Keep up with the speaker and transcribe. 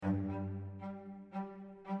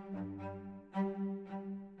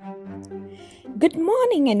Good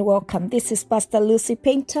morning and welcome. This is Pastor Lucy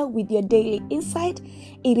Painter with your daily insight.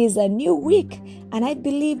 It is a new week, and I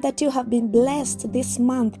believe that you have been blessed this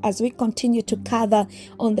month as we continue to cover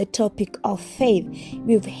on the topic of faith.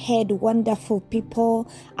 We've had wonderful people,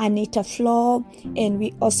 Anita Flo, and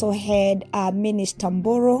we also had Minister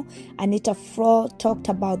Mboro. Anita Flo talked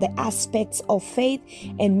about the aspects of faith,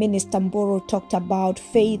 and Minister Mboro talked about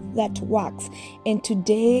faith that works. And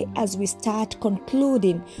today, as we start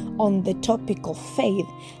concluding on the topic of faith,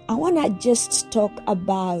 I want to just talk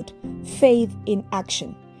about faith in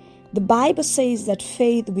action. The Bible says that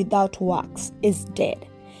faith without works is dead.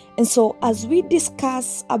 And so as we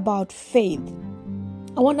discuss about faith,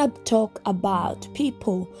 I want to talk about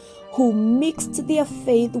people who mixed their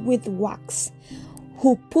faith with works,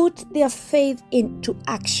 who put their faith into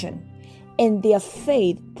action, and their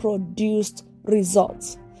faith produced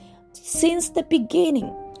results. Since the beginning,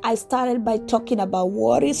 I started by talking about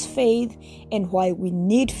what is faith and why we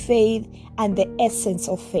need faith and the essence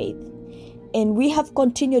of faith. And we have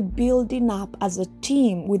continued building up as a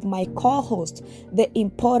team with my co-host the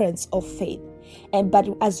importance of faith. But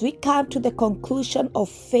as we come to the conclusion of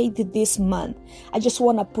faith this month, I just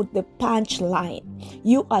want to put the punchline.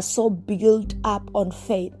 You are so built up on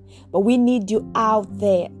faith, but we need you out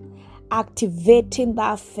there activating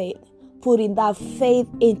that faith, putting that faith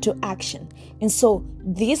into action. And so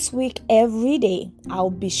this week, every day,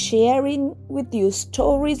 I'll be sharing with you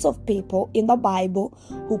stories of people in the Bible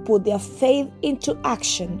who put their faith into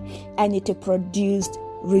action and it produced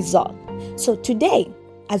results. So today,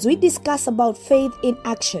 as we discuss about faith in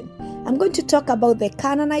action, I'm going to talk about the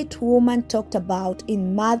Canaanite woman talked about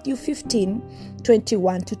in Matthew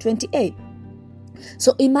 15:21-28.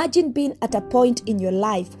 So imagine being at a point in your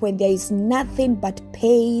life when there is nothing but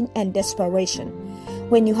pain and desperation,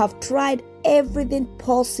 when you have tried everything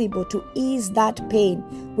possible to ease that pain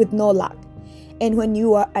with no luck. And when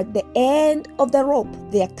you are at the end of the rope,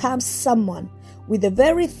 there comes someone with the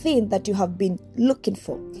very thing that you have been looking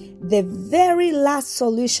for, the very last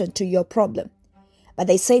solution to your problem. But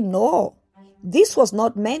they say, no, this was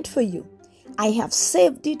not meant for you. I have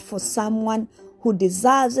saved it for someone who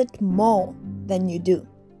deserves it more than you do.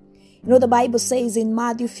 You know, the Bible says in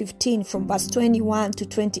Matthew 15 from verse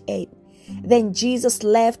 21-28, then Jesus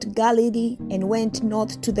left Galilee and went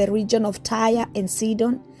north to the region of Tyre and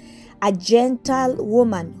Sidon. A Gentile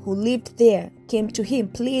woman who lived there came to him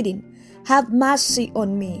pleading, have mercy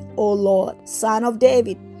on me, O Lord, Son of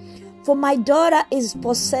David, for my daughter is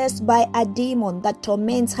possessed by a demon that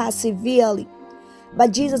torments her severely.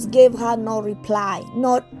 But Jesus gave her no reply,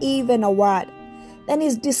 not even a word. Then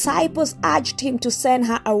his disciples urged him to send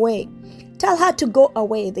her away. Tell her to go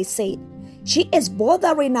away, they said. She is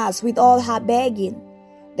bothering us with all her begging.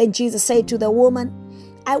 Then Jesus said to the woman,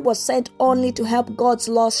 I was sent only to help God's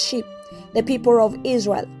lost sheep, the people of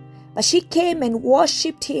Israel. But she came and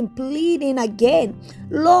worshipped him, pleading again,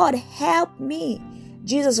 Lord, help me.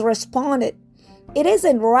 Jesus responded, it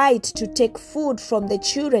isn't right to take food from the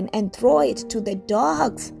children and throw it to the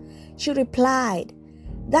dogs. She replied,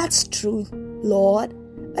 that's true, Lord,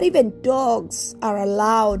 but even dogs are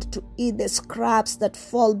allowed to eat the scraps that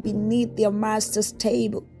fall beneath their master's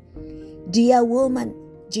table. Dear woman,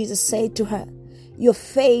 Jesus said to her, your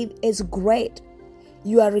faith is great.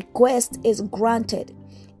 Your request is granted.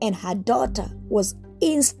 And her daughter was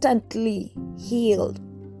instantly healed.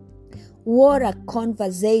 What a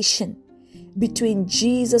conversation between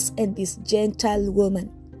Jesus and this Gentile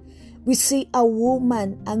woman. We see a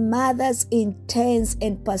woman, a mother's intense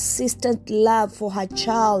and persistent love for her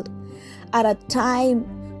child at a time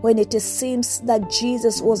when it seems that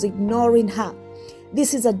Jesus was ignoring her.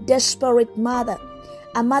 This is a desperate mother,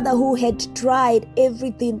 a mother who had tried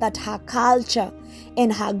everything that her culture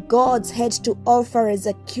and her gods had to offer as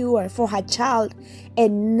a cure for her child,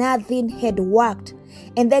 and nothing had worked.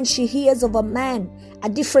 And then she hears of a man, a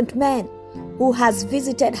different man, who has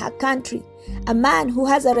visited her country, a man who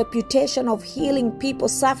has a reputation of healing people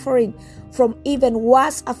suffering from even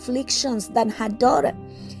worse afflictions than her daughter.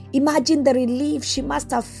 Imagine the relief she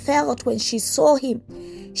must have felt when she saw him.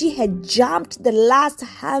 She had jumped the last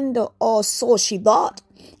hurdle, or so she thought.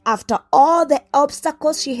 After all the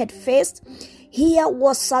obstacles she had faced, here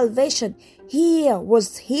was salvation. Here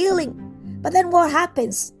was healing. But then what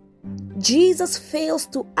happens? Jesus fails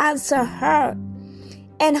to answer her.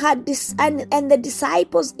 And the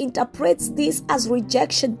disciples interprets this as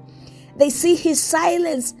rejection. They see his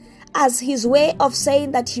silence as his way of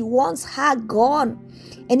saying that he wants her gone,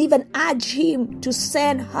 and even urge him to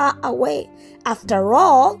send her away. After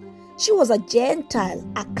all, she was a Gentile,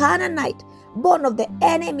 a Canaanite, born of the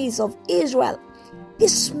enemies of Israel.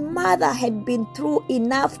 This mother had been through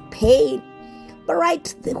enough pain. But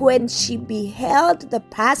right when she beheld the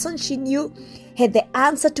person she knew had the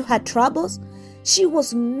answer to her troubles, she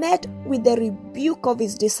was met with the rebuke of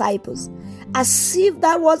his disciples. As if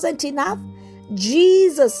that wasn't enough,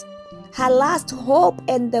 Jesus, her last hope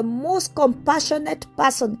and the most compassionate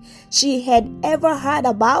person she had ever heard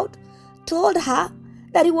about, told her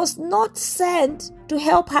that he was not sent to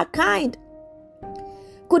help her kind.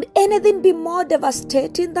 Could anything be more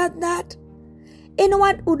devastating than that?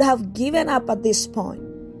 Anyone would have given up at this point.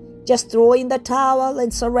 Just throw in the towel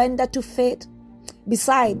and surrender to fate.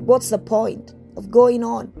 Besides, what's the point of going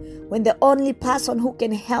on when the only person who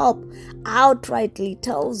can help outrightly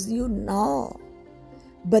tells you no?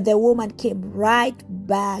 But the woman came right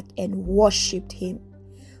back and worshipped him,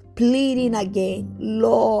 pleading again,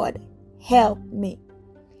 Lord, help me.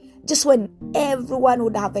 Just when everyone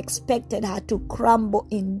would have expected her to crumble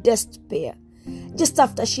in despair, just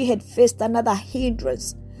after she had faced another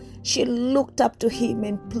hindrance, she looked up to him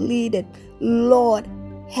and pleaded, Lord,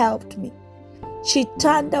 help me. She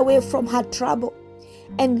turned away from her trouble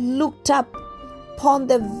and looked up upon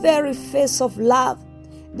the very face of love,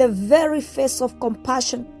 the very face of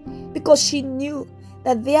compassion, because she knew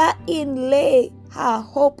that therein lay her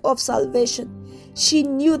hope of salvation. She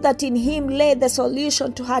knew that in him lay the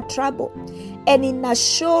solution to her trouble, and in a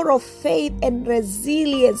show of faith and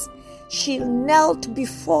resilience, she knelt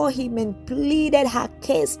before him and pleaded her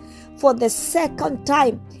case for the second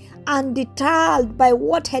time, undeterred by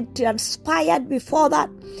what had transpired before that.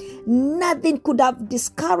 Nothing could have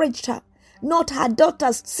discouraged her, not her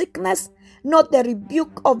daughter's sickness, not the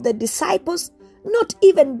rebuke of the disciples, not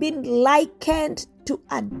even being likened to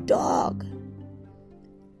a dog.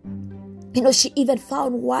 She even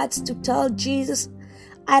found words to tell Jesus,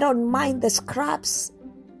 I don't mind the scraps.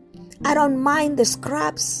 I don't mind the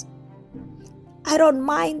scraps. I don't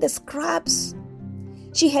mind the scraps.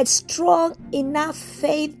 She had strong enough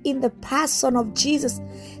faith in the person of Jesus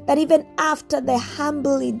that even after the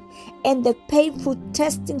humbling and the painful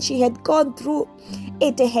testing she had gone through,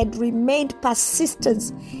 it had remained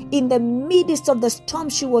persistent in the midst of the storm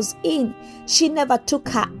she was in. She never took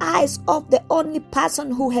her eyes off the only person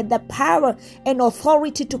who had the power and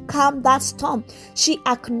authority to calm that storm. She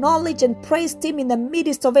acknowledged and praised him in the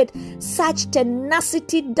midst of it. Such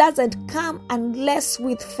tenacity doesn't come unless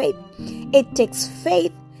with faith. It takes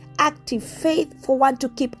faith, active faith, for one to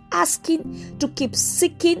keep asking, to keep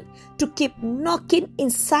seeking, to keep knocking in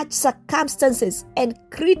such circumstances and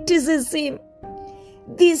criticism.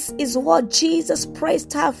 This is what Jesus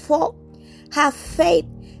praised her for, her faith.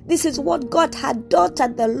 This is what got her daughter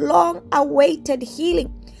the long-awaited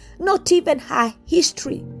healing. Not even her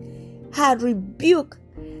history, her rebuke,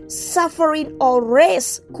 suffering, or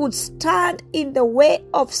race could stand in the way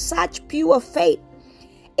of such pure faith.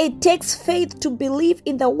 It takes faith to believe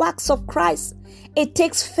in the works of Christ. It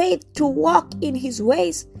takes faith to walk in his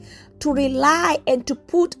ways, to rely and to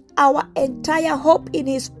put our entire hope in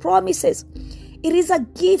his promises. It is a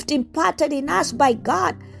gift imparted in us by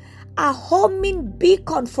God, a homing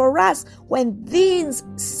beacon for us when things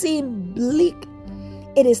seem bleak.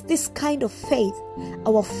 It is this kind of faith,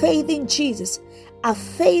 our faith in Jesus, a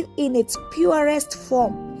faith in its purest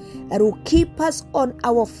form, that will keep us on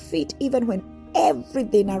our feet even when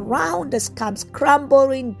everything around us comes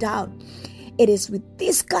crumbling down. It is with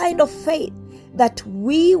this kind of faith that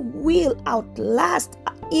we will outlast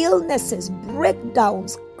illnesses,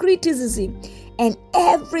 breakdowns, criticism, and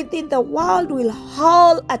everything the world will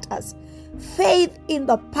haul at us. Faith in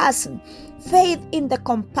the person, faith in the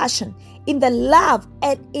compassion, in the love,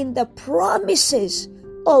 and in the promises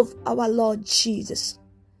of our Lord Jesus.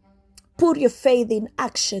 Put your faith in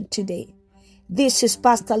action today. This is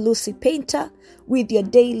Pastor Lucy Painter with your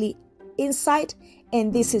daily insight,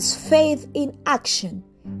 and this is Faith in Action,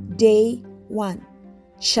 Day 1.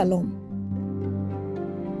 Shalom.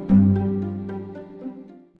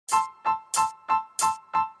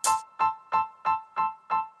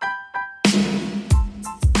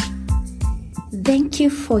 Thank you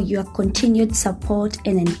for your continued support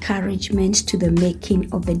and encouragement to the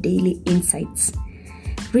making of the Daily Insights,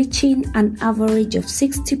 reaching an average of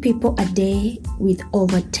 60 people a day with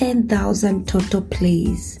over 10,000 total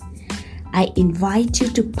plays. I invite you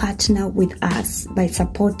to partner with us by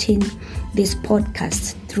supporting this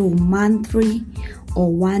podcast through monthly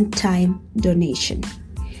or one-time donation.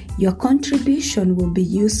 Your contribution will be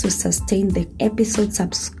used to sustain the episode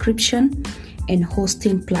subscription and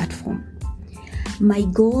hosting platform. My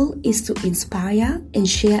goal is to inspire and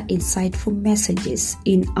share insightful messages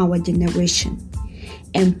in our generation,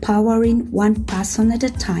 empowering one person at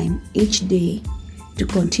a time each day to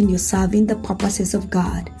continue serving the purposes of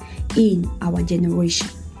God in our generation.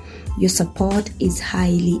 Your support is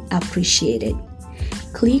highly appreciated.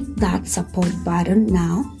 Click that support button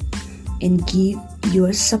now and give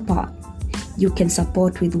your support. You can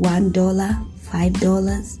support with $1,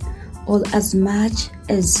 $5, or as much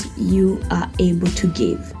as you are able to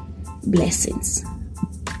give. Blessings.